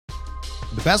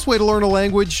The best way to learn a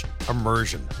language?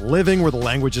 Immersion. Living where the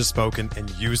language is spoken and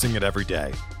using it every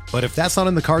day. But if that's not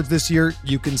in the cards this year,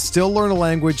 you can still learn a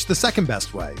language the second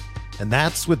best way, and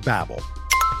that's with Babbel.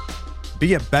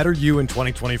 Be a better you in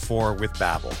 2024 with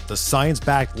Babbel, the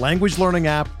science-backed language learning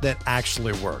app that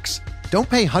actually works. Don't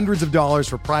pay hundreds of dollars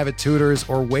for private tutors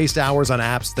or waste hours on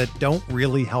apps that don't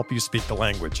really help you speak the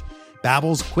language.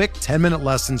 Babbel's quick 10-minute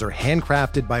lessons are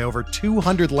handcrafted by over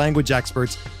 200 language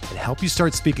experts and help you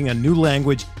start speaking a new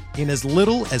language in as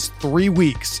little as 3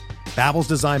 weeks. Babbel's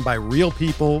designed by real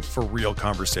people for real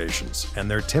conversations,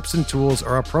 and their tips and tools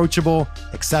are approachable,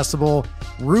 accessible,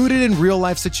 rooted in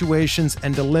real-life situations,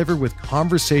 and delivered with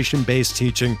conversation-based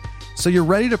teaching, so you're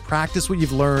ready to practice what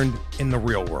you've learned in the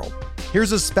real world.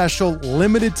 Here's a special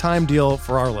limited-time deal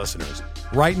for our listeners.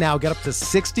 Right now, get up to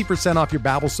 60% off your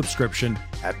Babbel subscription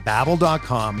at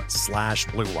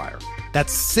babbel.com/Blue Wire.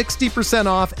 That's 60%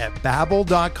 off at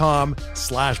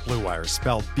babbel.com/Blue Wire,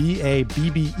 spelled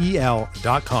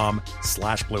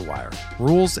BABBEL.com/Blue Wire.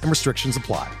 Rules and restrictions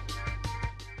apply.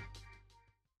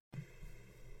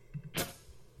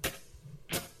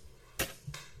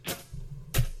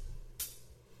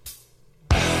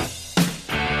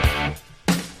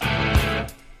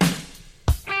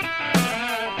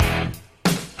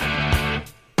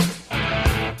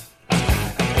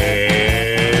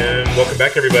 Welcome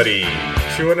back, everybody,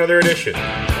 to another edition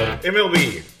of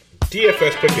MLB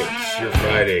DFS Pick'ems, your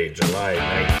Friday, July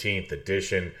 19th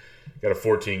edition. Got a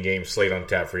 14-game slate on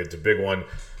tap for you. It's a big one.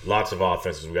 Lots of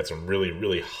offenses. We got some really,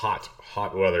 really hot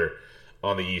weather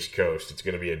on the East Coast. It's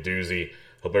going to be a doozy.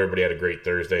 Hope everybody had a great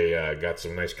Thursday. Got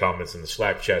some nice comments in the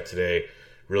Slack chat today.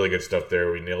 Really good stuff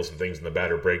there. We nailed some things in the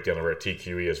batter breakdown over at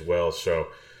TQE as well. So,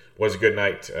 was a good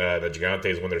night. The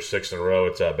Gigantes won their 6th in a row.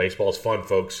 It's baseball's fun,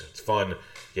 folks. It's fun.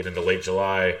 Get into late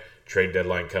July. Trade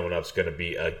deadline coming up is going to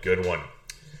be a good one.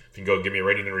 If you can go give me a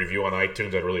rating and review on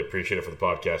iTunes, I'd really appreciate it for the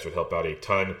podcast. It would help out a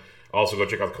ton. Also, go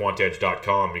check out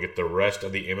quantedge.com. You get the rest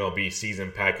of the MLB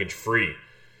season package free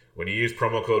when you use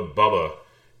promo code BUBBA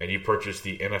and you purchase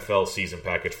the NFL season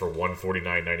package for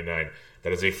 $149.99.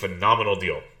 That is a phenomenal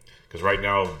deal because right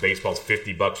now baseball's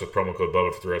 $50 with promo code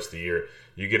BUBBA for the rest of the year.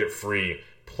 You get it free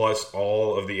plus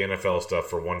all of the NFL stuff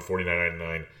for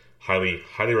 $149.99. Highly,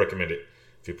 highly recommend it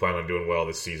if you plan on doing well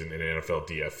this season in NFL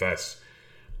DFS.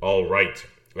 All right,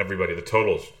 everybody, the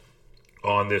totals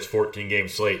on this 14-game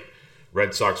slate.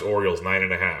 Red Sox, Orioles,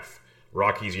 9.5.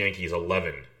 Rockies, Yankees,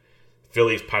 11.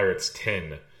 Phillies, Pirates,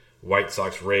 10. White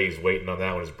Sox, Rays, waiting on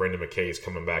that one as Brendan McKay is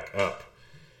coming back up.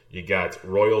 You got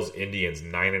Royals, Indians,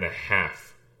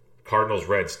 9.5. Cardinals,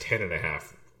 Reds,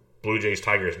 10.5. Blue Jays,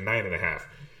 Tigers, 9.5.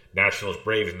 Nationals,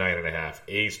 Braves, 9.5.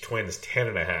 A's, Twins,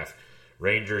 10.5.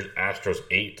 Rangers, Astros,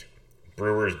 8.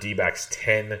 Brewers, D-backs,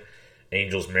 10.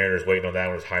 Angels, Mariners, waiting on that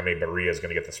one as Jaime Barria is going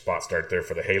to get the spot start there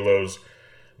for the Halos.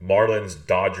 Marlins,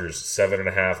 Dodgers,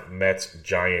 7.5. Mets,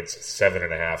 Giants,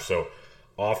 7.5. So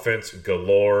offense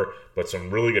galore, but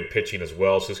some really good pitching as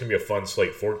well. So it's going to be a fun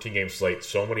slate, 14-game slate,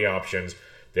 so many options.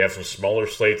 They have some smaller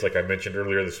slates, like I mentioned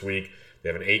earlier this week. They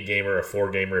have an 8-gamer, a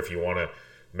 4-gamer if you want to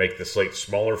make the slate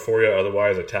smaller for you.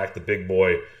 Otherwise, attack the big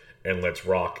boy and let's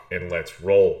rock and let's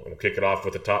roll. We'll kick it off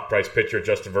with the top price pitcher,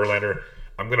 Justin Verlander.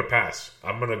 I'm going to pass.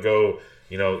 I'm going to go,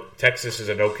 Texas is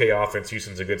an okay offense.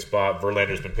 Houston's a good spot.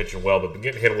 Verlander's been pitching well, but been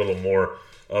getting hit a little more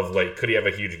of late. Could he have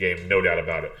a huge game? No doubt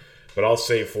about it. But I'll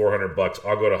save $400.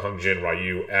 I'll go to Hyun-Jin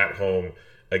Ryu at home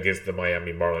against the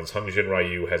Miami Marlins. Hyun-Jin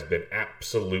Ryu has been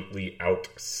absolutely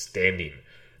outstanding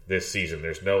this season.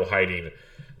 There's no hiding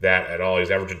that at all.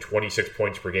 He's averaging 26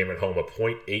 points per game at home, a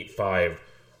 .85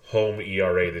 home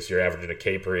ERA this year, averaging a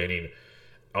K per inning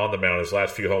on the mound. His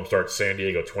last few home starts: San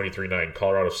Diego 23-9,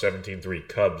 Colorado 17-3,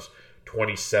 Cubs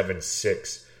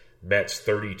 27-6, Mets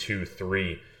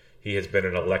 32-3. He has been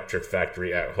an electric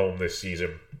factory at home this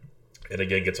season. And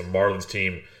again, gets a Marlins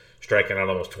team striking out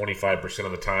almost 25%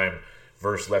 of the time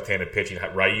versus left-handed pitching.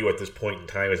 Ryu at this point in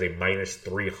time is a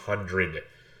 -300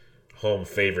 home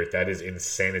favorite. That is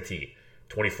insanity.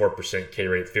 24% K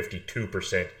rate,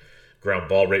 52% ground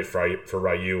ball rate for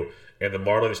Ryu. And the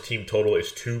Marlins team total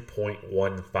is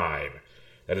 2.15.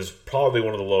 That is probably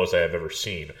one of the lowest I have ever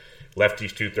seen.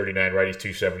 Lefties 239, righties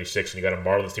 276, and you got a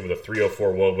Marlins team with a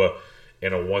 304 WOBA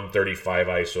and a 135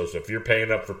 ISO. So if you're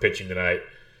paying up for pitching tonight,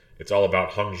 it's all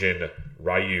about Hyun-Jin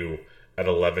Ryu at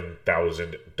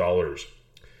 $11,000.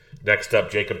 Next up,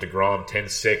 Jacob deGrom,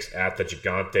 10-6 at the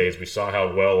Gigantes. We saw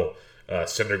how well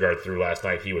Syndergaard threw last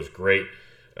night. He was great.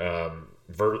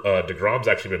 deGrom's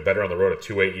actually been better on the road, a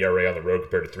 2.8 ERA on the road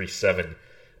compared to 3.7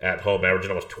 at home,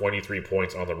 averaging almost 23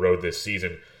 points on the road this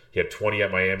season. He had 20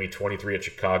 at Miami, 23 at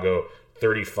Chicago,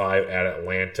 35 at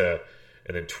Atlanta.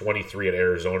 and then 23 at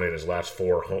Arizona in his last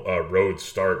 4 road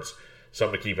starts.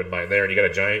 Something to keep in mind there. And you got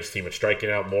a Giants team that's striking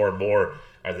out more and more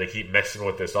as they keep messing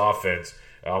with this offense.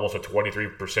 Almost a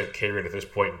 23% K rate at this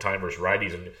point in time versus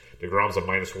righties, and DeGrom's a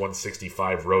minus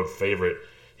 165 road favorite.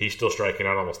 He's still striking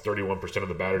out almost 31% of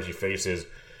the batters he faces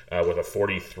with a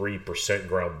 43%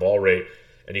 ground ball rate.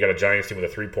 And you got a Giants team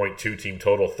with a 3.2 team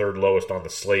total, third lowest on the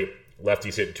slate.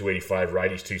 Lefties hitting 285,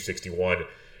 righties 261.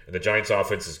 And the Giants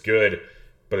offense is good,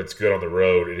 but it's good on the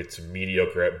road, and it's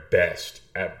mediocre at best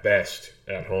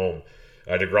at home.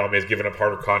 DeGrom has given up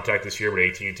harder contact this year, but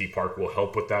AT&T Park will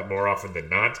help with that more often than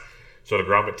not. So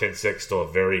DeGrom at 10-6, still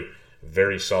a very,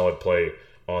 very solid play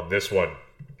on this one.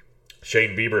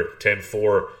 Shane Bieber,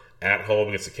 10-4 at home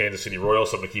against the Kansas City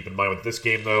Royals. Something to keep in mind with this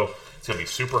game, though, it's going to be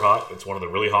super hot. It's one of the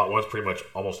really hot ones. Pretty much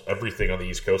almost everything on the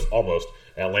East Coast, almost.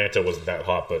 Atlanta wasn't that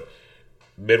hot, but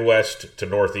Midwest to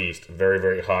Northeast, very,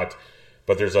 very hot.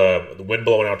 But there's a wind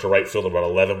blowing out to right field about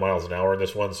 11 miles an hour in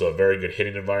this one, so a very good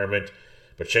hitting environment.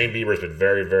 But Shane Bieber has been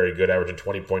very, very good, averaging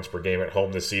 20 points per game at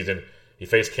home this season. He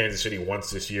faced Kansas City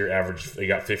once this year, he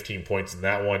got 15 points in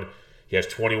that one. He has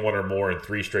 21 or more in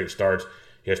 3 straight starts.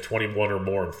 He has 21 or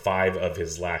more in 5 of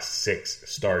his last 6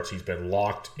 starts. He's been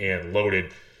locked and loaded.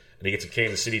 And he gets a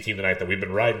Kansas City team tonight that we've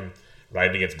been riding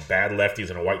against bad lefties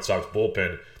and a White Sox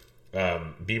bullpen.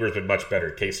 Bieber's been much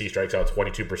better. KC strikes out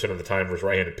 22% of the time versus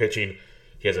right-handed pitching.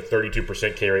 He has a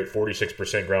 32% K rate,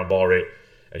 46% ground ball rate,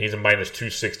 and he's a minus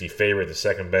 260 favorite, the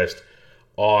second best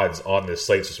odds on this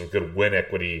slate. So some good win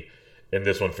equity in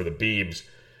this one for the Biebs.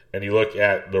 And you look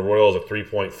at the Royals at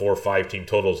 3.45 team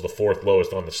totals, the 4th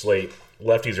lowest on the slate.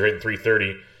 Lefties are hitting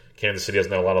 330. Kansas City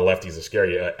doesn't have a lot of lefties to scare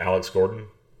you. Alex Gordon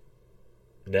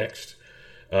next.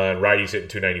 And righties hitting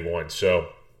 291. So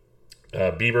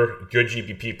Bieber, good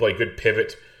GPP play, good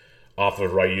pivot off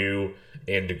of Ryu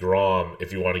and DeGrom.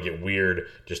 If you want to get weird,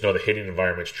 just know the hitting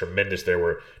environment's tremendous there,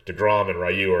 where DeGrom and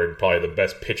Ryu are in probably the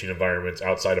best pitching environments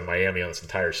outside of Miami on this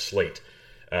entire slate.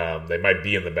 They might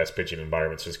be in the best pitching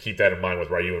environment, so just keep that in mind with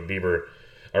Ryu and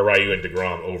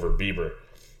DeGrom over Bieber.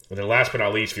 And then last but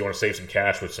not least, if you want to save some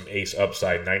cash with some ace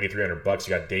upside, $9,300,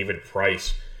 you got David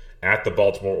Price at the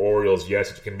Baltimore Orioles. Yes,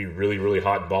 it's going to be really, really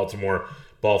hot in Baltimore.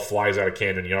 Ball flies out of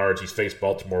Camden Yards. He's faced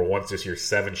Baltimore once this year,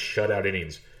 7 shutout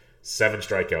innings, 7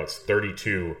 strikeouts,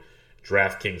 32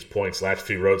 DraftKings points. Last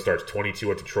 2 road starts,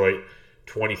 22 at Detroit,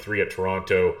 23 at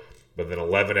Toronto, but then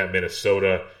 11 at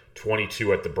Minnesota,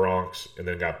 22 at the Bronx, and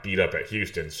then got beat up at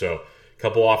Houston. So a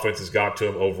couple offenses got to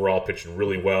him overall, pitching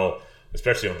really well,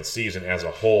 especially on the season as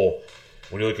a whole.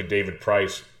 When you look at David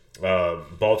Price,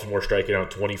 Baltimore striking out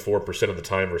 24% of the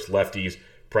time versus lefties.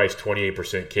 Price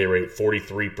 28% K rate,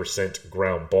 43%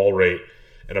 ground ball rate,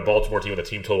 and a Baltimore team with a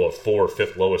team total of 4,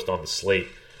 5th lowest on the slate.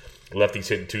 Lefties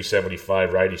hitting 275,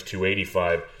 righties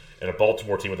 285, and a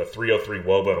Baltimore team with a 303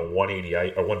 WOBA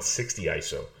and a 160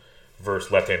 ISO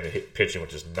versus left-handed pitching,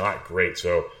 which is not great.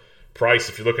 So Price,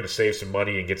 if you're looking to save some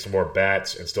money and get some more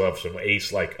bats and still have some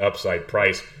ace-like upside,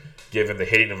 Price, given the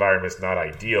hitting environment's not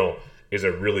ideal, is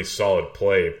a really solid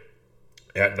play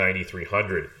at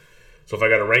 9,300. So if I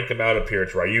got to rank them out up here,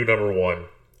 it's Ryu number 1,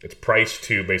 it's Price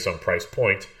 2 based on price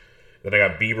point. Then I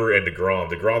got Bieber and DeGrom.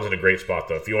 DeGrom's in a great spot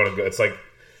though. If you want to go, it's like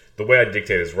the way I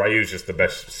dictate is Ryu's just the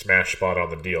best smash spot on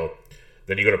the deal.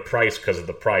 Then you go to Price because of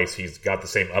the price. He's got the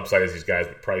same upside as these guys,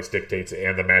 but Price dictates it,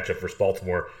 and the matchup versus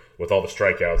Baltimore with all the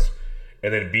strikeouts.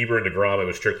 And then Bieber and DeGrom, it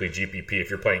was strictly GPP. If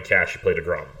you're playing cash, you play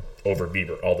DeGrom over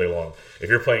Bieber all day long. If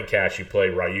you're playing cash, you play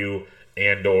Ryu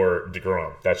and or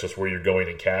DeGrom. That's just where you're going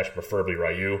in cash, preferably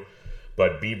Ryu.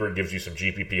 But Bieber gives you some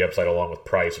GPP upside along with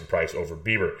Price, and Price over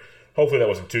Bieber. Hopefully that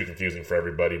wasn't too confusing for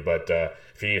everybody, but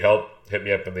if you need help, hit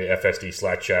me up in the FSD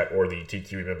Slack chat or the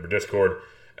TQE member Discord,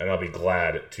 and I'll be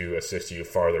glad to assist you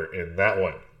farther in that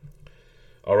one.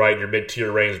 All right, in your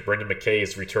mid-tier range, Brendan McKay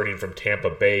is returning from Tampa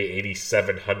Bay,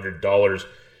 $8,700, and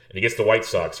he gets the White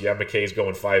Sox. Yeah, McKay's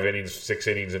going 5 innings, 6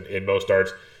 innings in most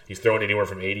starts. He's throwing anywhere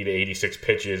from 80 to 86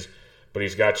 pitches, but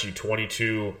he's got you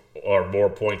 22 or more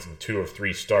points in 2 of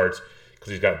 3 starts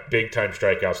because he's got big-time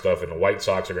strikeout stuff, and the White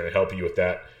Sox are going to help you with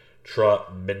that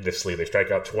tremendously. They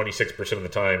strike out 26% of the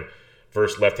time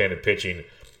versus left-handed pitching.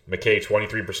 McKay,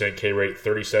 23% K rate,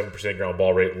 37% ground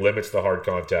ball rate, limits the hard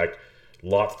contact.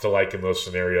 Lots to like in those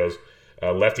scenarios.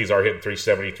 Lefties are hitting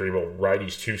 373, but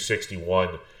righties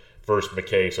 261 versus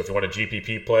McKay. So if you want a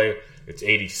GPP play, it's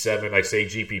 87. I say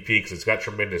GPP because it's got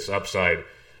tremendous upside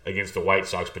against the White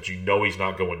Sox, but you know he's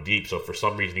not going deep. So if for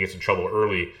some reason he gets in trouble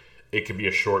early, it could be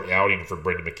a short outing for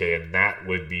Brendan McKay, and that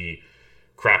would be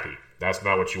crappy. That's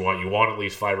not what you want. You want at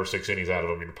least 5 or 6 innings out of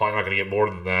him. You're probably not going to get more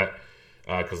than that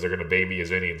because they're going to baby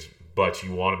his innings, but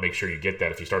you want to make sure you get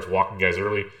that. If he starts walking guys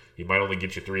early, he might only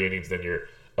get you 3 innings, then you're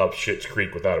up Schitt's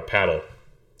Creek without a paddle.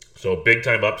 So big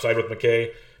time upside with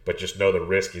McKay, but just know the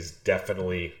risk is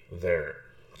definitely there.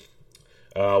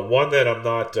 One that I'm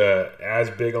not as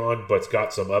big on, but's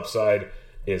got some upside,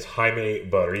 is Jaime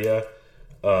Barria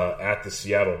at the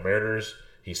Seattle Mariners.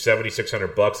 He's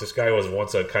 $7,600. This guy was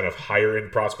once a kind of higher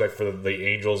end prospect for the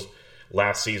Angels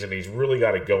last season. He's really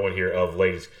got it going here of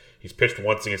late. He's pitched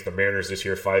once against the Mariners this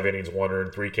year, 5 innings, 1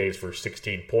 earned, 3 Ks for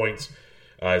 16 points.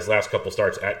 His last couple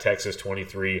starts at Texas,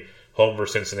 23, home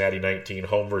versus Cincinnati, 19,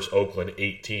 home versus Oakland,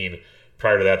 18.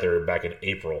 Prior to that, they were back in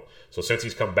April. So since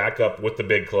he's come back up with the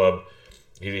big club,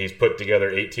 he's put together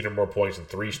 18 or more points in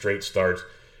 3 straight starts.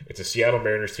 It's a Seattle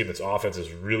Mariners team that's offense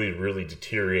has really, really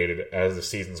deteriorated as the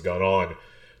season's gone on.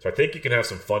 So I think you can have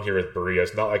some fun here with Barria.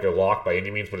 It's not like a lock by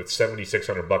any means, but it's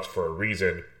 $7,600 for a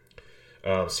reason.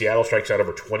 Seattle strikes out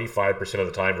over 25% of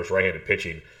the time versus right-handed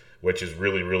pitching, which is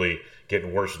really, really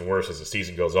getting worse and worse as the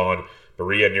season goes on.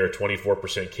 Barria near a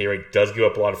 24% K rate, does give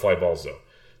up a lot of fly balls, though.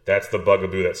 That's the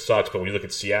bugaboo that sucks. But when you look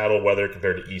at Seattle weather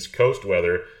compared to East Coast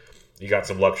weather, you got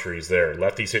some luxuries there.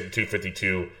 Lefties hitting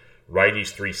 252, righties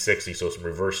 360, so some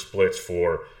reverse splits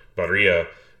for Barria.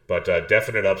 But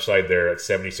definite upside there at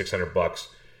 $7,600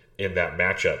 in that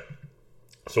matchup.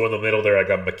 So in the middle there, I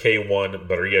got McKay 1,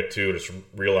 Barria 2. Just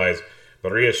realize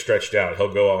Barria's stretched out.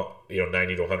 He'll go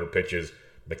 90 to 100 pitches.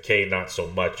 McKay not so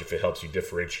much if it helps you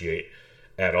differentiate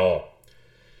at all.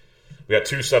 We got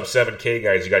 2 sub-7K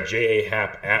guys. You got J.A.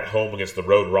 Happ at home against the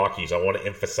Road Rockies. I want to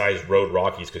emphasize Road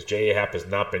Rockies because J.A. Happ has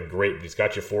not been great, but he's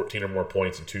got you 14 or more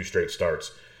points in 2 straight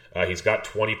starts. He's got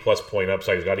 20-plus point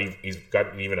upside. He's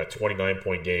got even a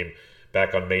 29-point game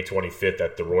back on May 25th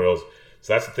at the Royals.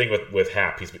 So that's the thing with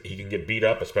Happ. He can get beat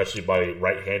up, especially by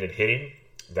right-handed hitting.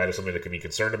 That is something that can be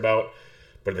concerned about.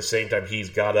 But at the same time, he's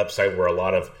got upside where a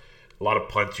lot of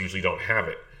punts usually don't have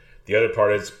it. The other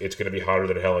part is it's going to be hotter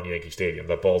than hell in Yankee Stadium.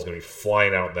 That ball's going to be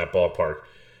flying out in that ballpark.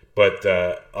 But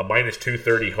a minus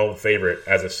 230 home favorite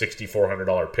as a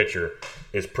 $6,400 pitcher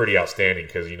is pretty outstanding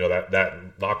because,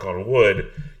 that knock on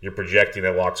wood, you're projecting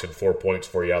that locks in 4 points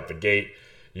for you out the gate.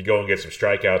 You go and get some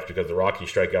strikeouts because the Rockies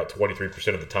strike out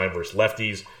 23% of the time versus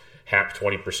lefties. Happ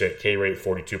 20% K rate,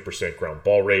 42% ground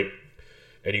ball rate.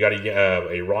 And you got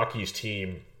a Rockies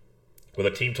team with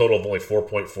a team total of only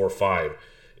 4.45.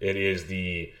 It is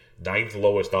the 9th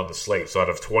lowest on the slate. So out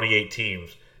of 28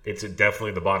 teams, it's definitely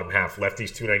in the bottom half.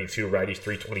 Lefties 292, righties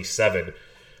 327.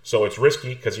 So it's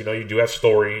risky because, you do have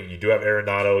Story, you do have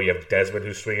Arenado, you have Desmond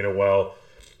who's swinging it well,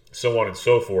 so on and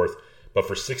so forth. But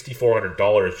for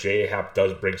 $6,400, J.A. Happ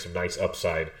does bring some nice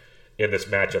upside in this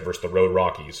matchup versus the Road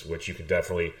Rockies, which you can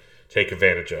definitely take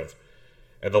advantage of.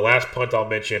 And the last punt I'll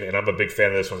mention, and I'm a big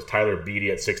fan of this one, is Tyler Beede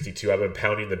at 62. I've been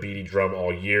pounding the Beede drum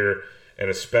all year, and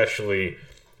especially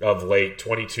of late,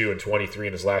 22 and 23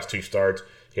 in his last 2 starts.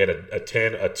 He had a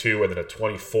 10, a 2, and then a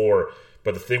 24.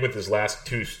 But the thing with his last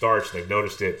 2 starts, and I've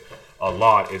noticed it a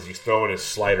lot, is he's throwing his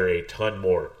slider a ton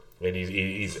more. And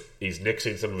he's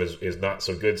nixing some of his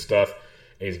not-so-good stuff,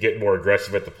 and he's getting more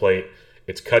aggressive at the plate.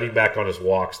 It's cutting back on his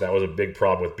walks. That was a big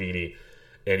problem with Beede.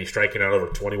 And he's striking out over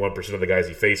 21% of the guys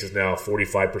he faces now,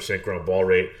 45% ground ball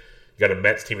rate. You got a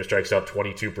Mets team that strikes out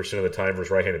 22% of the time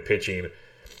versus right-handed pitching.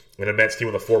 And a Mets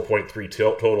team with a 4.3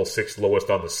 total, 6th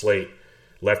lowest on the slate.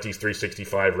 Lefties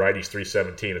 365, righties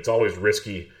 317. It's always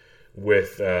risky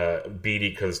with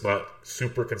Beede because it's not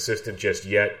super consistent just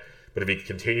yet. But if he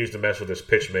continues to mess with his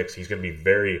pitch mix, he's going to be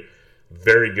very,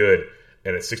 very good.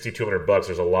 And at $6,200,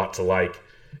 there's a lot to like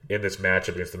in this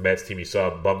matchup against the Mets team. You saw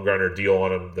a Bumgarner deal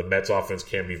on him. The Mets offense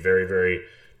can be very, very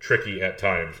tricky at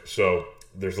times. So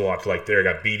there's a lot to like there. I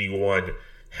got Beede 1,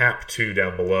 Happ 2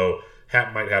 down below.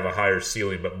 Happ might have a higher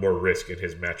ceiling, but more risk in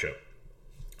his matchup.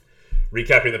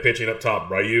 Recapping the pitching up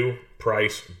top, Ryu,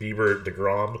 Price, Bieber,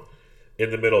 DeGrom.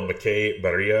 In the middle, McKay,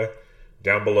 Barria.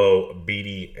 Down below,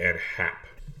 Beede, and Happ.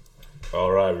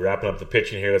 All right, wrapping up the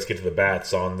pitching here. Let's get to the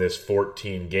bats on this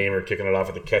 14-gamer, kicking it off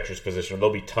at the catcher's position.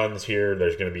 There'll be tons here.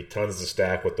 There's going to be tons to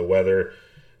stack with the weather.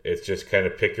 It's just kind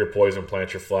of pick your poison,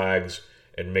 plant your flags,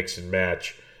 and mix and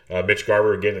match. Mitch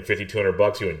Garver again at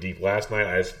 $5,200. He went deep last night.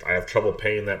 I have trouble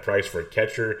paying that price for a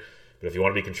catcher, but if you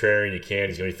want to be contrarian, you can.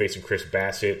 He's going to be facing Chris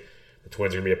Bassett. The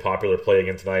Twins are going to be a popular play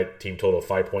again tonight. Team total of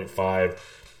 5.5.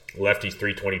 Lefties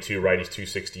 322, righties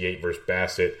 268 versus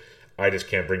Bassett. I just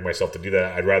can't bring myself to do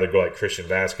that. I'd rather go like Christian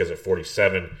Vasquez at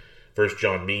 47 versus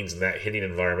John Means in that hitting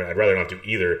environment. I'd rather not do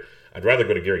either. I'd rather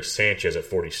go to Gary Sanchez at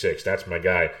 46. That's my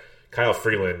guy. Kyle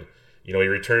Freeland, he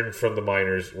returned from the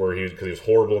minors because he was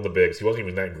horrible in the bigs. He wasn't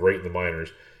even that great in the minors.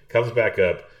 Comes back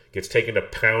up, gets taken to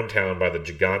Pound Town by the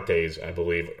Gigantes, I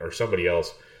believe, or somebody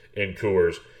else in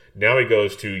Coors. Now he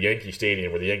goes to Yankee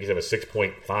Stadium where the Yankees have a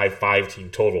 6.55 team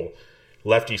total.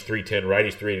 Lefties 310,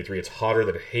 righties 383. It's hotter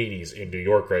than Hades in New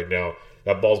York right now.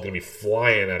 That ball's going to be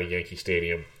flying out of Yankee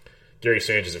Stadium. Gary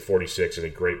Sanchez at 46 is a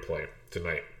great play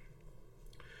tonight.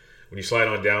 When you slide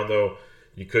on down, though,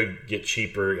 you could get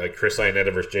cheaper. Like Chris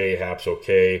Iannetta versus J.A. Happ's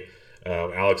okay.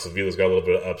 Alex Avila's got a little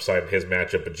bit of upside in his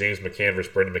matchup. But James McCann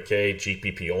versus Brendan McKay,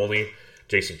 GPP only.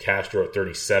 Jason Castro at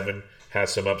 37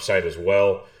 has some upside as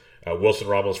well. Wilson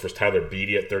Ramos versus Tyler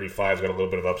Beatty at 35 has got a little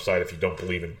bit of upside if you don't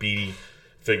believe in Beatty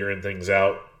figuring things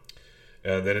out.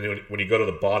 And then when you go to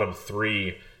the bottom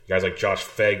three, guys like Josh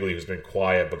Fagley, who's been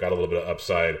quiet but got a little bit of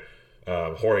upside.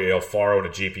 Jorge Alfaro in a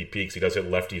GPP because he does hit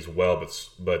lefties well,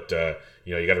 but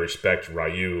you got to respect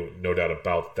Ryu, no doubt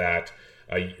about that.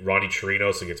 Ronnie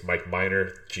Chirinos against Mike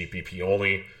Minor, GPP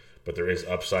only, but there is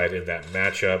upside in that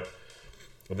matchup.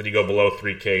 And then you go below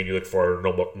 3K and you look for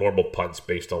normal punts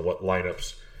based on what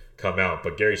lineups come out.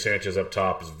 But Gary Sanchez up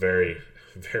top is very,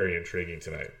 very intriguing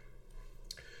tonight.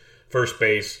 First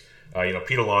base,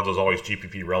 Pete Alonso is always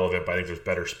GPP relevant, but I think there's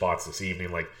better spots this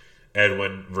evening, like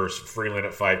Edwin versus Freeland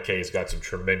at 5K has got some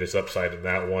tremendous upside in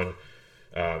that one.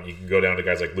 You can go down to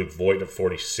guys like Luke Voigt at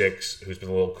 46, who's been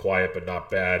a little quiet but not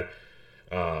bad.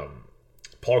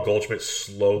 Paul Goldschmidt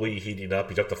slowly heating up.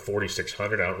 He's up to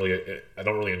 4,600. I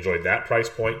don't really enjoy that price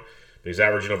point, but he's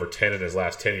averaging over 10 in his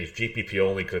last 10. He's GPP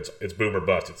only because it's boom or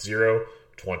bust. It's 0,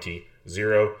 20,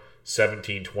 0,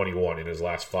 17, 21 in his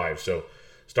last 5. So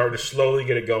starting to slowly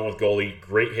get it going with goalie.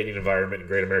 Great hitting environment in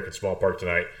Great American Small Park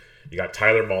tonight. You got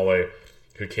Tyler Mahle,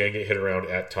 who can get hit around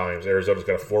at times. Arizona's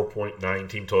got a 4.9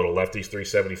 team total. Lefties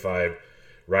 375,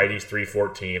 righties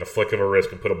 314. A flick of a wrist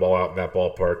can put a ball out in that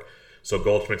ballpark. So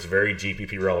Goldschmidt's very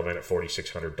GPP relevant at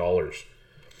 $4,600.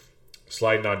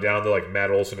 Sliding on down to like Matt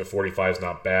Olson at 45 is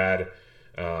not bad.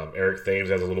 Eric Thames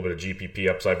has a little bit of GPP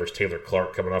upside versus Taylor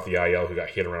Clark coming off the IL, who got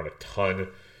hit around a ton.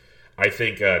 I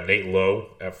think Nate Lowe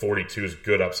at 42 is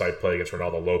good upside play against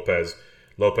Ronaldo Lopez.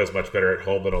 Lopez much better at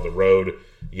home than on the road.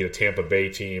 You get a Tampa Bay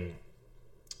team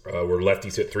where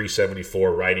lefties hit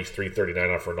 374, righties 339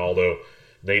 off Ronaldo.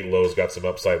 Nate Lowe's got some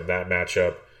upside in that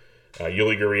matchup.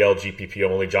 Yuli Gurriel, GPP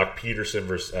only. Jock Peterson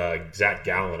versus Zach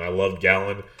Gallen. I love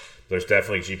Gallen. There's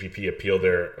definitely GPP appeal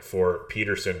there for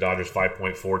Peterson. Dodgers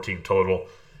 5.4 team total.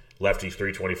 Lefties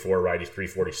 324, righties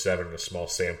 347 in a small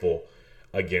sample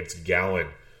against Gallen.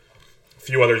 A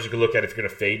few others you can look at if you're going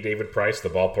to fade David Price. The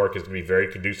ballpark is going to be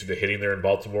very conducive to hitting there in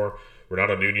Baltimore.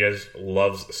 Renato Nunez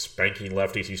loves spanking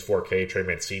lefties. He's 4K. Trey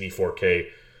Mancini 4K.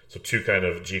 So two kind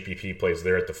of GPP plays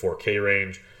there at the 4K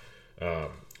range.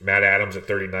 Matt Adams at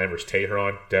 39 versus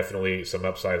Teheran. Definitely some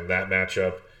upside in that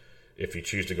matchup if you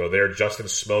choose to go there. Justin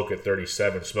Smoke at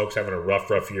 37. Smoke's having a rough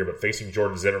year, but facing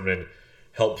Jordan Zimmerman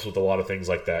helps with a lot of things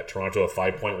like that. Toronto a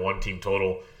 5.1 team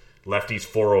total. Lefties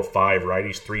 405,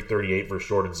 righties 338 versus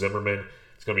Jordan Zimmerman.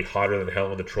 It's going to be hotter than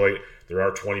hell in Detroit. There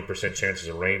are 20% chances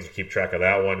of rain, so keep track of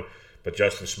that one. But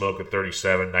Justin Smoke at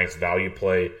 37, nice value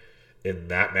play in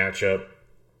that matchup.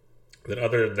 Then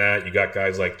other than that, you got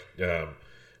guys like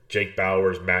Jake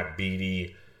Bowers, Matt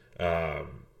Beatty,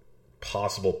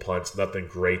 possible punts, nothing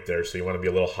great there. So you want to be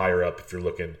a little higher up if you're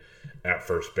looking at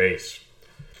first base.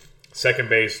 Second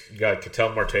base, you got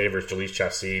Ketel Marte versus Jalees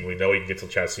Chassin. We know he can get to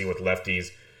Chassin with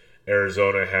lefties.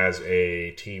 Arizona has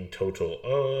a team total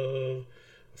of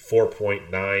 4.9,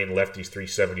 lefties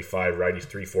 375, righties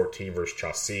 314 versus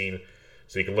Chassin.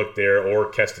 So you can look there, or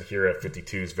Keston here at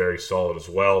 52 is very solid as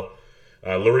well.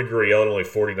 Lurie Gurriel at only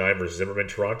 49 versus Zimmerman.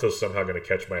 Toronto's somehow going to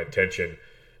catch my attention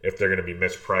if they're going to be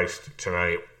mispriced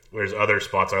tonight. There's other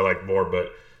spots I like more,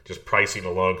 but just pricing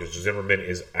alone, because Zimmerman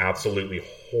is absolutely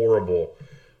horrible.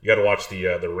 You got to watch the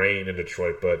rain in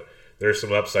Detroit, but there's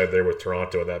some upside there with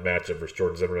Toronto in that matchup versus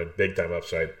Jordan Zimmerman. Big time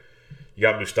upside. You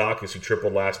got Moustakas, who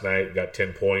tripled last night, got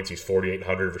 10 points. He's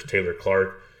 4,800 versus Taylor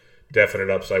Clark. Definite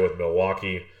upside with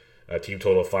Milwaukee. Team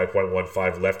total of 5.15.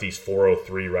 Lefties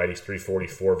 403, righties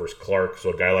 344 versus Clark. So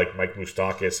a guy like Mike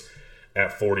Moustakas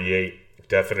at 48,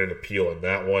 definite appeal in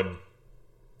that one.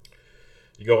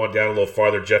 You go on down a little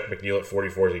farther. Jeff McNeil at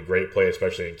 44 is a great play,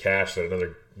 especially in cash. So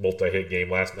another multi-hit game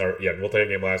last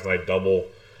night. Double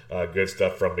good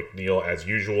stuff from McNeil as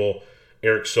usual.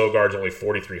 Eric Sogard's only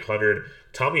 4,300.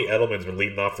 Tommy Edelman's been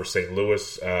leading off for St.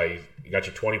 Louis. He got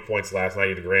you 20 points last night. He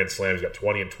had a grand slam. He's got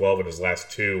 20 and 12 in his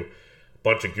last two.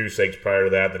 Bunch of goose eggs prior to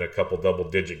that, then a couple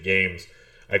double-digit games.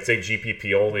 I'd say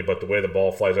GPP only, but the way the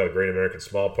ball flies out of Great American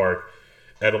Small Park,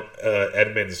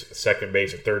 Edmonds second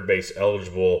base and third base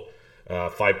eligible,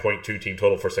 5.2 team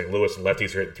total for St. Louis, and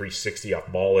lefties are hitting 360 off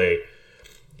Mahle.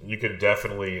 You can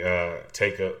definitely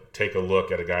take a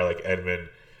look at a guy like Edmund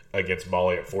against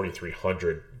Mahle at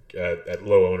 4,300 at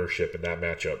low ownership in that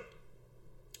matchup.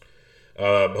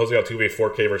 Jose Altuve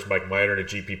 4K versus Mike Minor in a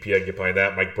GPP. I can get behind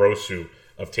that. Mike Brosu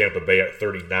of Tampa Bay at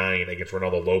 39 against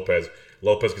Ronaldo Lopez.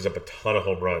 Lopez gives up a ton of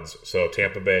home runs, so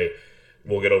Tampa Bay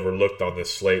will get overlooked on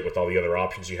this slate with all the other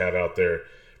options you have out there.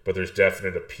 But there's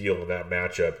definite appeal in that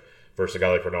matchup versus a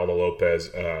guy like Ronaldo Lopez.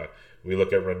 We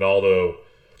look at Ronaldo.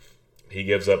 He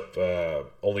gives up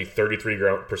only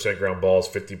 33% ground balls,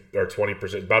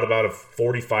 20%, about a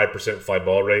 45% fly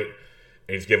ball rate,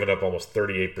 and he's given up almost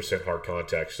 38% hard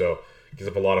contact. So he gives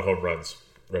up a lot of home runs.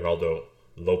 Ronaldo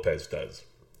Lopez does.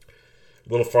 A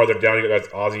little farther down, you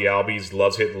got Ozzie Albies,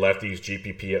 loves hitting lefties,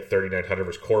 GPP at 3,900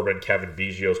 versus Corbin. Kevin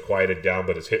Biggio's quieted down,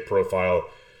 but his hit profile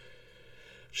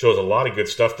shows a lot of good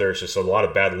stuff there. It's just a lot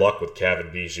of bad luck with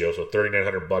Kevin Biggio. So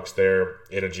 $3,900 there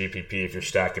in a GPP. If you're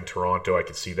stacking Toronto, I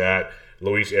can see that.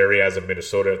 Luis Arias of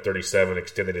Minnesota at 37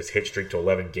 extended his hit streak to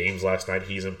 11 games last night.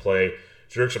 He's in play.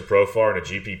 Jurickson Profar in a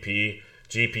GPP.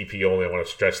 GPP only, I want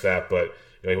to stress that. But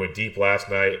he went deep last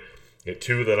night. Hit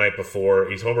 2 the night before.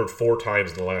 He's homered 4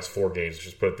 times in the last 4 games.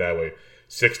 Just put it that way.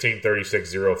 16, 36,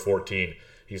 0, 14.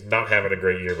 He's not having a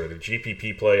great year. But the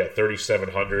GPP play at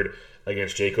 3,700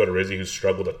 against Jake Odorizzi, who's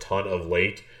struggled a ton of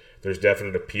late. There's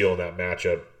definite appeal in that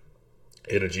matchup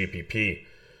in a GPP.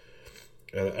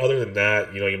 Other than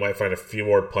that, you might find a few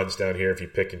more punts down here if you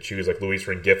pick and choose, like Luis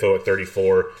Rengifo at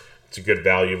 34. It's a good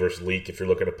value versus Leak if you're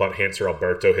looking to punt. Hanser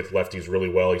Alberto hits lefties really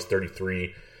well. He's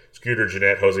 33. Scooter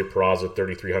Gennett, Jose Peraza,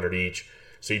 3,300 each.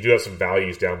 So you do have some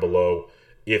values down below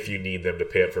if you need them to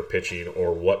pay up for pitching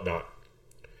or whatnot.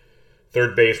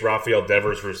 Third base, Rafael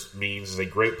Devers versus Means is a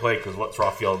great play because what's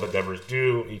Rafael Devers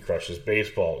do? He crushes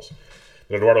baseballs.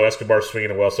 But Eduardo Escobar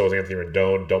swinging it well, so is Anthony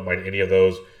Rendon. Don't mind any of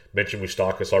those. Mentioned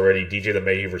Moustakas already. DJ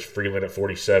LeMahieu versus Freeland at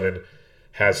 47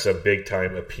 has some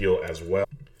big-time appeal as well.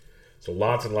 So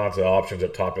lots and lots of options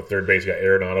up top at third base. You got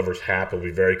Arenado versus Happ. Will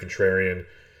be very contrarian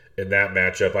in that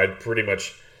matchup. I'd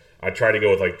try to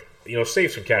go with,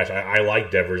 save some cash. I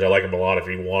like Devers. I like him a lot. If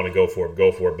you want to go for him,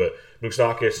 go for it. But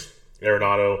Moustakas,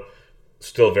 Arenado,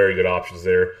 still very good options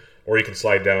there. Or you can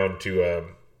slide down to,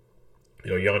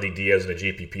 Yandy Diaz in a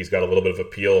GPP. He's got a little bit of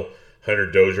appeal.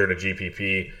 Hunter Dozier in a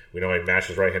GPP. We know he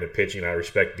matches right-handed pitching. I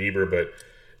respect Bieber, but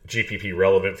GPP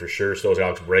relevant for sure. So is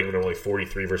Alex Bregman, only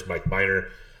 43 versus Mike Minor.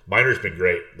 Minor's been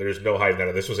great. There's no hiding that.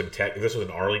 If this was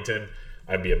in Arlington,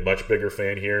 I'd be a much bigger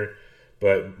fan here.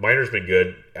 But Minor's been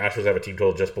good. Astros have a team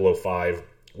total just below 5.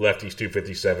 Lefties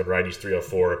 257, righties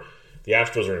 304. The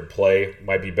Astros are in play.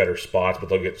 Might be better spots, but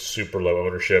they'll get super low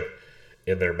ownership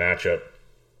in their matchup.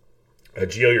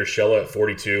 Gio Urshela at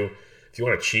 42. If you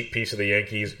want a cheap piece of the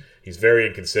Yankees, he's very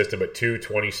inconsistent, but 2,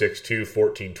 26, 2,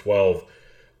 14, 12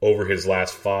 over his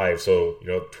last 5. So,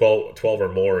 12 or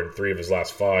more in 3 of his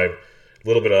last 5. A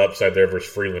little bit of upside there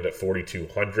versus Freeland at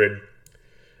 4,200.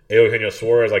 Eugenio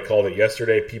Suarez, I called it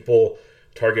yesterday. People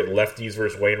target lefties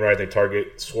versus Wainwright. They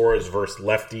target Suarez versus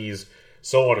lefties,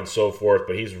 so on and so forth.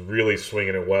 But he's really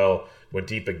swinging it well. Went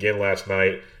deep again last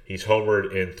night. He's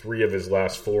homered in 3 of his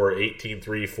last 4, 18-3,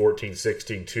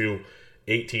 14-16-2,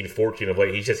 18-14 of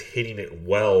late. He's just hitting it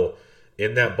well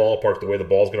in that ballpark, the way the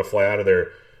ball's going to fly out of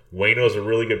there. Waino's a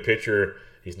really good pitcher.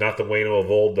 He's not the Waino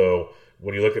of old, though.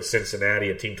 When you look at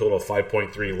Cincinnati, a team total of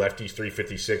 5.3, lefties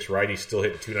 356, righties still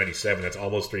hitting 297. That's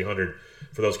almost 300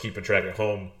 for those keeping track at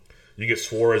home. You get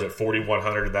Suarez at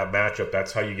 4,100 in that matchup.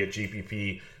 That's how you get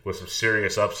GPP with some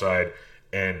serious upside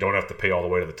and don't have to pay all the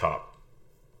way to the top.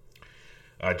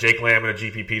 Jake Lamb in a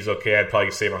GPP is okay. I'd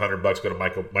probably save $100, go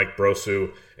to Mike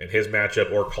Brosu in his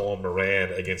matchup, or Colin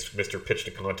Moran against Mr. Pitch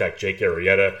to Contact Jake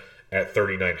Arrieta at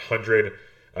 3,900.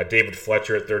 David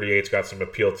Fletcher at 38's got some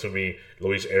appeal to me.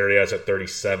 Luis Arias at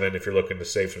 37 if you're looking to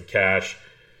save some cash.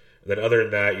 Then other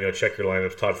than that, check your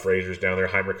lineups. Todd Frazier's down there.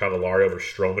 Heimer Candelario over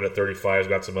Stroman at 35 has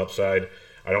got some upside.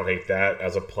 I don't hate that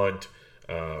as a punt.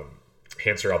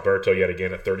 Hanser Alberto yet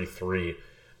again at 33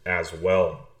 as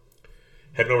well.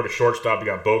 Heading over to shortstop, you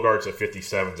got Bogarts at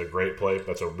 57. It's a great play.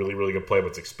 That's a really, really good play, but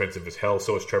it's expensive as hell.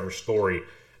 So is Trevor Story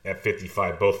at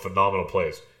 55. Both phenomenal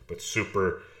plays, but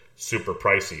super, super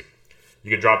pricey.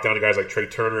 You can drop down to guys like Trey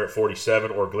Turner at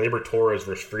 47, or Gleyber Torres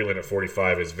versus Freeland at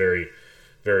 45 is very,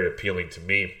 very appealing to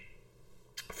me.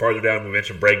 Farther down, we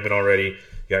mentioned Bregman already.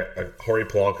 You got Jorge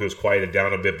Polanco, who's quieted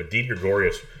down a bit, but Dean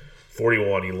Gregorius,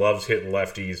 41. He loves hitting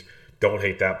lefties. Don't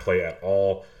hate that play at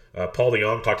all. Paul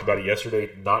DeJong talked about it yesterday,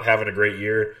 not having a great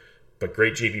year, but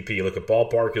great GPP. You look at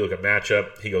ballpark, you look at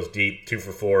matchup, he goes deep, 2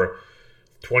 for 4,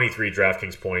 23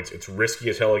 DraftKings points. It's risky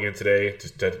as hell again today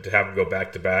to have him go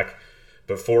back-to-back,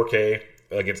 but 4K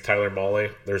against Tyler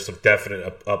Mahle, there's some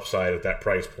definite upside at that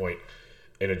price point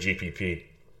in a GPP.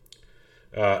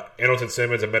 Andrelton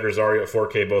Simmons and Med Rosario at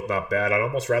 4K, both not bad. I'd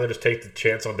almost rather just take the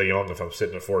chance on DeJong if I'm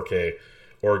sitting at 4K,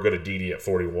 or go to Didi at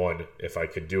 41 if I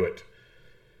could do it.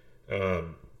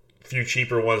 A few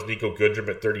cheaper ones, Nico Goodrum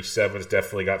at 37 has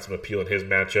definitely got some appeal in his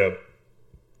matchup.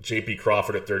 J.P.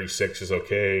 Crawford at 36 is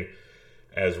okay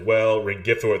as well.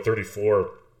 Rengifo at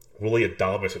 34. Willie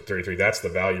Adames at 33. That's the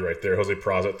value right there. Jose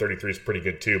Peraza at 33 is pretty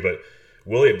good too, but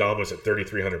Willie Adames at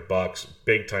 $3,300,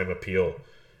 big time appeal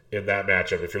in that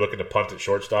matchup. If you're looking to punt at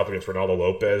shortstop against Ronaldo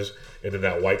Lopez and then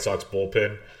that White Sox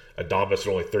bullpen, Adames at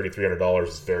only $3,300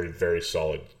 is very, very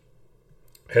solid.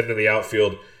 Heading to the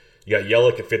outfield, you got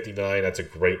Yelich at 59. That's a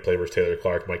great play versus Taylor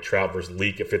Clark. Mike Trout versus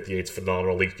Leake at 58 is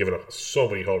phenomenal. Leake's given up so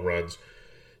many home runs.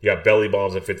 You got Belly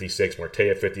Bombs at 56, Marte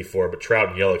at 54, but Trout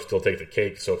and Yelich still take the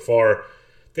cake so far.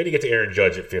 Then you get to Aaron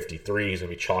Judge at 53. He's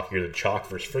going to be chalkier than chalk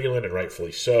versus Freeland, and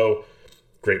rightfully so.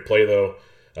 Great play, though.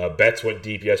 Betts went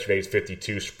deep yesterday. He's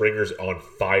 52. Springer's on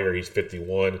fire. He's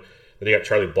 51. Then you got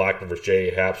Charlie Blackmon versus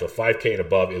J.A. Happ. So 5K and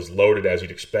above is loaded, as you'd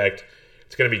expect.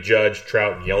 It's going to be Judge,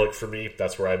 Trout, and Yelich for me.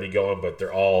 That's where I'd be going, but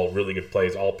they're all really good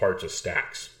plays, all parts of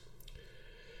stacks.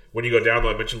 When you go down,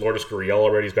 though, I mentioned Lourdes Gurriel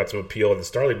already. He's got some appeal. And then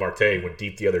Starling Marte went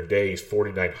deep the other day. He's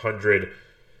 4,900.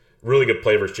 Really good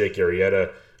play versus Jake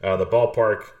Arrieta. The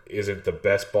ballpark isn't the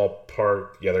best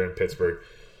ballpark. Yeah, they're in Pittsburgh.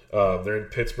 They're in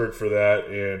Pittsburgh for that,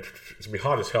 and it's going to be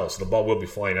hot as hell, so the ball will be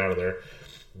flying out of there.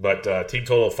 But team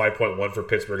total of 5.1 for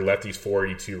Pittsburgh. Lefties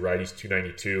 482, righties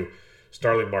 292.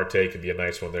 Starling Marte could be a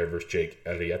nice one there versus Jake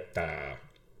Arrieta.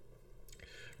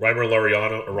 Ramon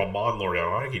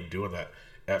Laureano, I keep doing that,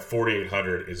 at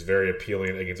 4,800 is very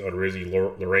appealing against Odorizzi.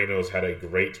 Loreno's had a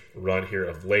great run here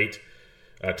of late.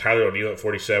 Tyler O'Neill at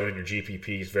 47 in your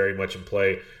GPPs, very much in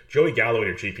play. Joey Gallo in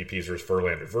your GPPs versus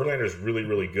Verlander. Verlander's really,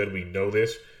 really good. We know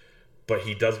this. But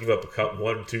he does give up a cut,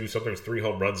 1, 2, sometimes 3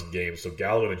 home runs in games. So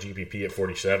Gallo in a GPP at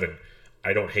 47,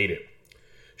 I don't hate it.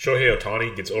 Shohei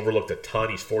Ohtani gets overlooked a ton.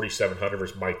 He's 4,700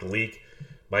 versus Mike Leake.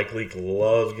 Mike Leake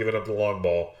loves giving up the long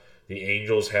ball. The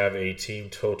Angels have a team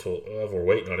total of, we're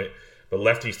waiting on it, but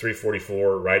lefties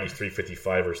 344, righties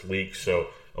 355 versus Leake. So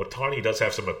Ohtani does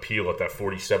have some appeal at that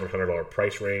 $4,700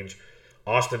 price range.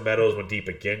 Austin Meadows went deep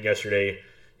again yesterday.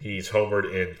 He's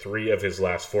homered in 3 of his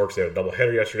last 4 because they had a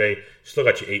doubleheader yesterday. Still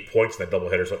got you 8 points in that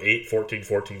doubleheader. So 8, 14,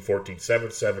 14, 14,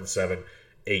 7, 7, 7,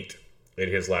 8 in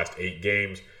his last 8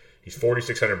 games. He's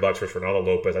 $4,600 versus Ronaldo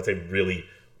Lopez. That's a really,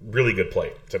 really good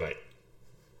play tonight.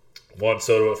 Juan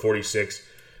Soto at 46.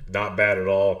 Not bad at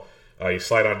all. You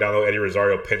slide on down, though. Eddie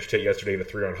Rosario pinched hit yesterday, the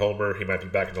 3-run homer. He might be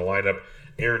back in the lineup.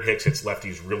 Aaron Hicks hits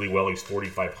lefties really well. He's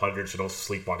 4,500, so don't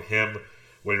sleep on him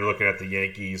when you're looking at the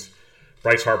Yankees.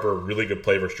 Bryce Harper, really good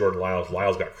play versus Jordan Lyles.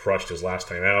 Lyles got crushed his last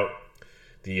time out.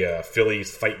 The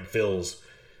Phillies, Fighting Phils,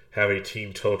 have a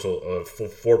team total of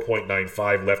 4.95.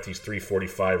 Lefties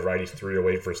 345, righties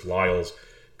 308 versus Lyles.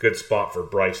 Good spot for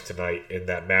Bryce tonight in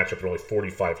that matchup at only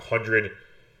 4,500.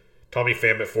 Tommy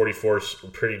Pham at 44 is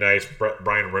pretty nice.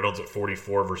 Brian Reynolds at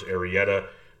 44 versus Arrieta.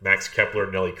 Max Kepler,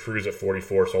 Nelly Cruz at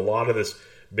 44. So a lot of this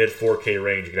mid 4K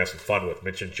range you can have some fun with.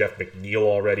 Mentioned Jeff McNeil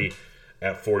already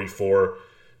at 44.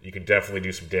 You can definitely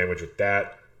do some damage with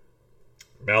that.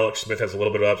 Malik Smith has a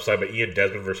little bit of upside, but Ian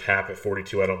Desmond versus Happ at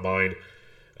 42, I don't mind.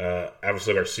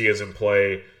 Obviously, Garcia's in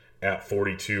play at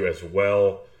 42 as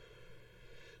well.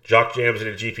 Jock Jams in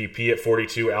a GPP at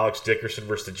 42. Alex Dickerson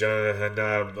versus the Giants.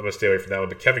 I'm going to stay away from that one.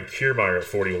 But Kevin Kiermaier at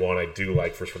 41, I do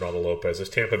like versus Ronaldo Lopez. This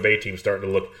Tampa Bay team is starting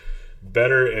to look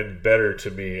better and better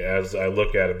to me as I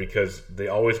look at it because they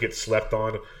always get slept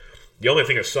on. The only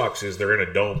thing that sucks is they're in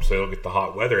a dome, so they don't get the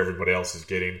hot weather everybody else is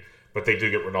getting. But they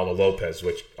do get Ronaldo Lopez,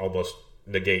 which almost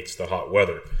negates the hot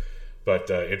weather.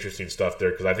 But interesting stuff there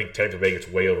because I think Tampa Bay gets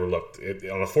way overlooked.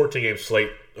 On a 14-game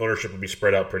slate, ownership would be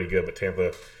spread out pretty good, but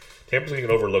Tampa's going to get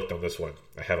overlooked on this one.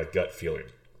 I have a gut feeling.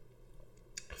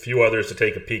 A few others to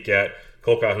take a peek at.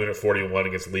 Cole Calhoun at 41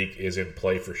 against Leake is in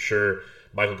play for sure.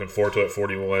 Michael Conforto at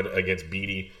 41 against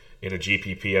Beatty in a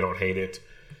GPP. I don't hate it.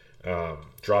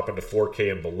 Dropping to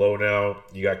 4K and below now.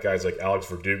 You got guys like Alex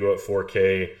Verdugo at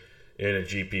 4K in a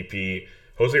GPP.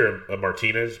 Jose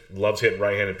Martinez loves hitting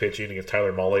right-handed pitching against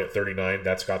Tyler Mahle at 39.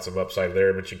 That's got some upside there.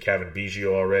 I mentioned Kevin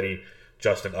Biggio already.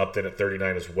 Justin Upton at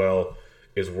 39 as well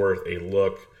is worth a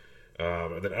look.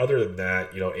 And then other than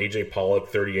that, AJ Pollock,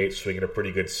 38, swinging a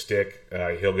pretty good stick.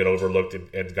 He'll get overlooked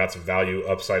and got some value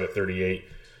upside at 38.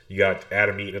 You got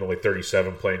Adam Eaton at only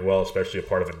 37 playing well, especially a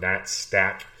part of a Nats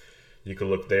stack. You can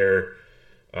look there.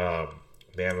 I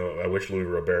wish Luis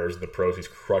Robert was in the pros. He's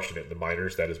crushing it in the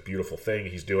minors. That is a beautiful thing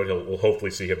he's doing. We'll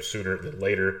hopefully see him sooner than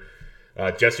later.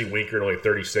 Jesse Winker at only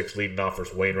 36, leading off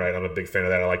versus Wainwright. I'm a big fan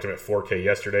of that. I liked him at 4K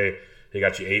yesterday. He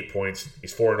got you 8 points.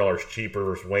 He's $400 cheaper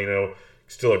versus Waino.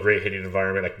 Still a great hitting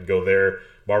environment. I can go there.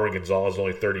 Marwin Gonzalez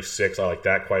only 36. I like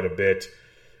that quite a bit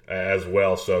as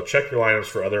well. So check your lineups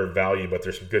for other value, but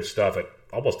there's some good stuff at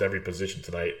almost every position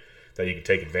tonight that you can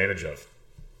take advantage of.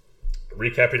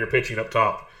 Recapping your pitching up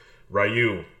top,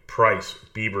 Ryu, Price,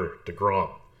 Bieber,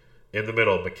 DeGrom. In the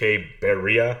middle, McCabe,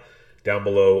 Berea. Down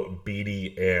below,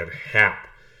 Beatty and Happ.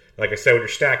 Like I said, when you're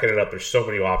stacking it up, there's so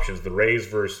many options. The Rays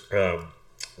versus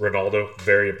Ronaldo,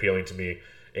 very appealing to me.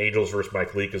 Angels versus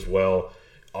Mike Leake as well.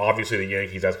 Obviously, the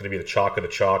Yankees, that's going to be the chalk of the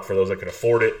chalk for those that can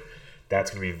afford it.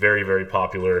 That's going to be very, very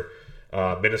popular.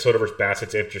 Minnesota versus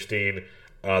Bassett's interesting.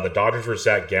 The Dodgers versus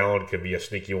Zach Gallen could be a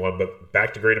sneaky one. But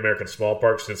back to Great American Small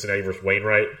Park, Cincinnati versus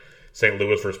Wainwright. St.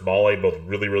 Louis versus Mahle, both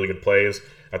really, really good plays.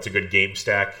 That's a good game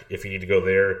stack if you need to go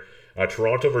there.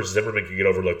 Toronto versus Zimmerman can get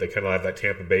overlooked. They kind of have that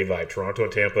Tampa Bay vibe. Toronto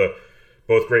and Tampa,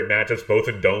 both great matchups, both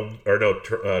in Dome. Or no,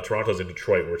 Toronto's in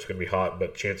Detroit where it's going to be hot,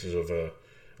 but chances of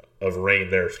rain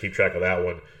there, so keep track of that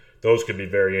one. Those could be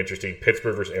very interesting.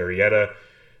 Pittsburgh versus Arrieta.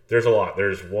 There's a lot.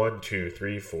 There's 1, 2,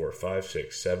 3, 4, 5,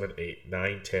 6, 7, 8,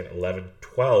 9, 10, 11,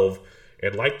 12,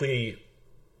 and likely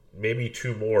maybe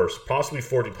 2 more, possibly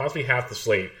 14, possibly half the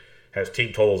slate has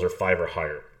team totals are 5 or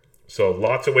higher. So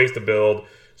lots of ways to build.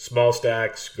 Small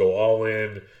stacks, go all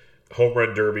in, home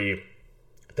run derby.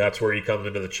 That's where you come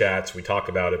into the chats. We talk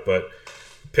about it, but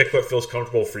pick what feels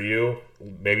comfortable for you.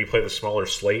 Maybe play the smaller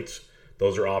slates.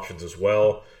 Those are options as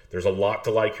well. There's a lot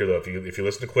to like here, though. If you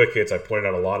listen to Quick Hits, I pointed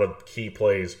out a lot of key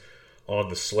plays on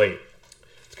the slate.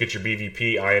 Let's get your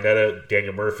BVP. Ionetta,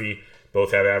 Daniel Murphy,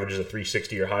 both have averages of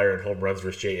 360 or higher in home runs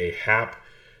versus J.A. Happ.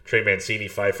 Trey Mancini,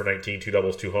 5 for 19, 2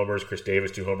 doubles, 2 homers. Chris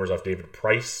Davis, 2 homers off David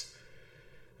Price.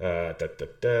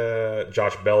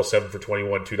 Josh Bell, 7 for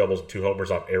 21, 2 doubles, and 2 homers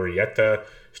off Arrieta.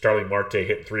 Starling Marte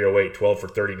hitting 308, 12 for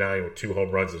 39 with 2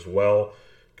 home runs as well.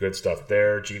 Good stuff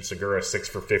there. Gene Segura, 6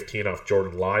 for 15 off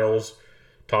Jordan Lyles.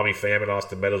 Tommy Pham and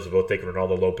Austin Meadows have both taken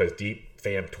Ronaldo Lopez deep.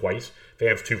 Pham twice.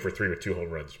 Pham's 2 for 3 with 2 home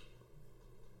runs.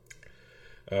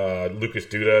 Lucas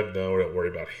Duda, no, don't worry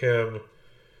about him.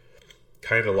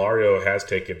 Candelario has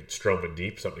taken Stroman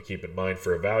deep, something to keep in mind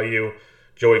for a value.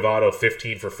 Joey Votto,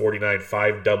 15 for 49,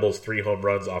 5 doubles, 3 home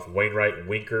runs off Wainwright,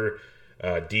 Winker,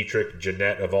 Dietrich,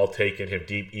 Jeanette have all taken him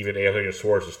deep. Even Eugenio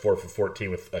Suarez is 4 for 14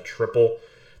 with a triple.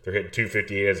 They're hitting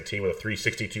 258 as a team with a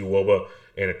 362 WOBA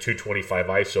and a 225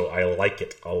 ISO. I like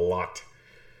it a lot.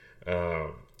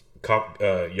 Johan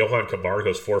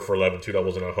Camargo's 4 for 11, 2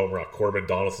 doubles and a homer off Corbin.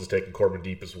 Donaldson's taking Corbin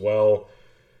deep as well.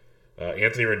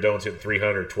 Anthony Rendon's hitting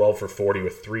 300, 12 for 40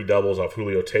 with 3 doubles off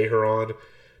Julio Teheran.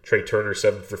 Trey Turner,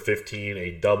 7 for 15, a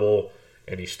double,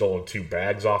 and he's stolen 2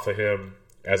 bags off of him.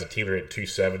 As a team, they're hitting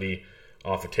 270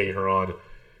 off of Teheran.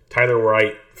 Tyler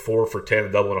Wright, 4 for 10,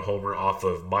 a double and a homer off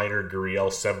of Minor.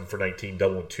 Gurriel, 7 for 19,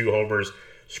 double and 2 homers.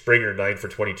 Springer, 9 for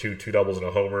 22, 2 doubles and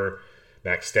a homer.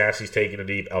 Max Stassi's taking it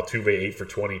deep. Altuve, 8 for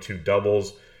 22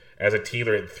 doubles. As a team,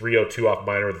 they're hitting 302 off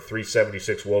Minor with a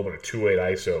 376 WOBA and a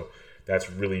 2.8 ISO. That's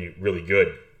really, really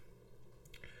good.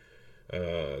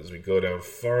 As we go down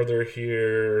farther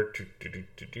here,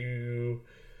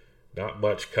 not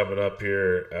much coming up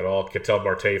here at all. Ketel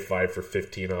Marte, 5 for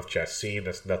 15 off Chassin.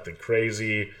 That's nothing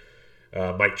crazy.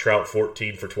 Mike Trout,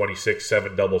 14 for 26,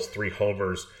 7 doubles, 3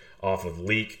 homers off of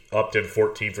Leak. Upton,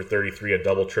 14 for 33, a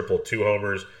double, triple, 2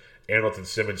 homers. Hamilton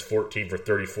Simmons, 14 for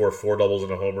 34, 4 doubles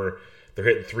and a homer. They're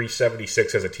hitting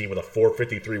 376 as a team with a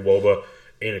 453 WOBA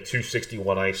and a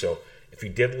 261 ISO. If you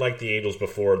didn't like the Angels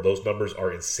before, those numbers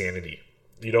are insanity.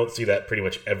 You don't see that pretty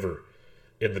much ever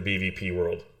in the BVP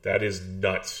world. That is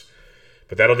nuts.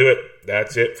 But that'll do it.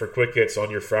 That's it for Quick Hits on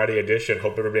your Friday edition.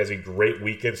 Hope everybody has a great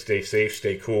weekend. Stay safe,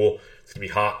 stay cool. It's going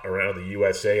to be hot around the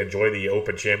USA. Enjoy the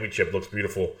Open Championship. Looks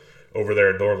beautiful over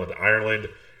there in Northern Ireland.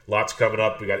 Lots coming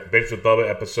up. We got Bench with Bubba,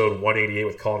 episode 188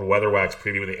 with Colin Weatherwax,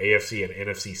 previewing the AFC and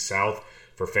NFC South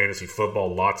for fantasy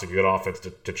football. Lots of good offense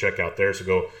to check out there, so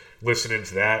go listen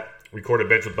into that. Recorded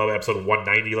Bench with Bubba, episode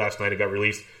 190 last night. It got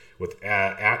released with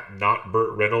at Not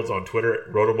Burt Reynolds on Twitter,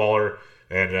 Rotoballer,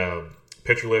 and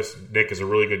Pitcher List. Nick is a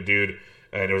really good dude,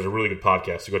 and it was a really good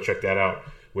podcast, so go check that out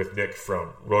with Nick from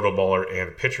Rotoballer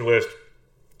and Pitcher List.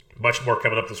 Much more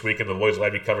coming up this weekend. The boys will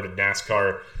have you covered in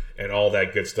NASCAR and all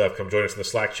that good stuff. Come join us in the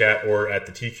Slack chat or at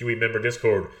the TQE member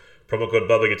Discord. Promo code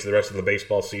Bubba gets you the rest of the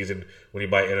baseball season when you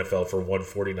buy NFL for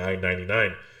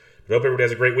 $149.99. But hope everybody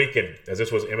has a great weekend, as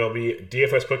this was MLB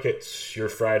DFS Quick Hits, your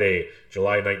Friday,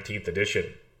 July 19th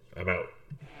edition. I'm out.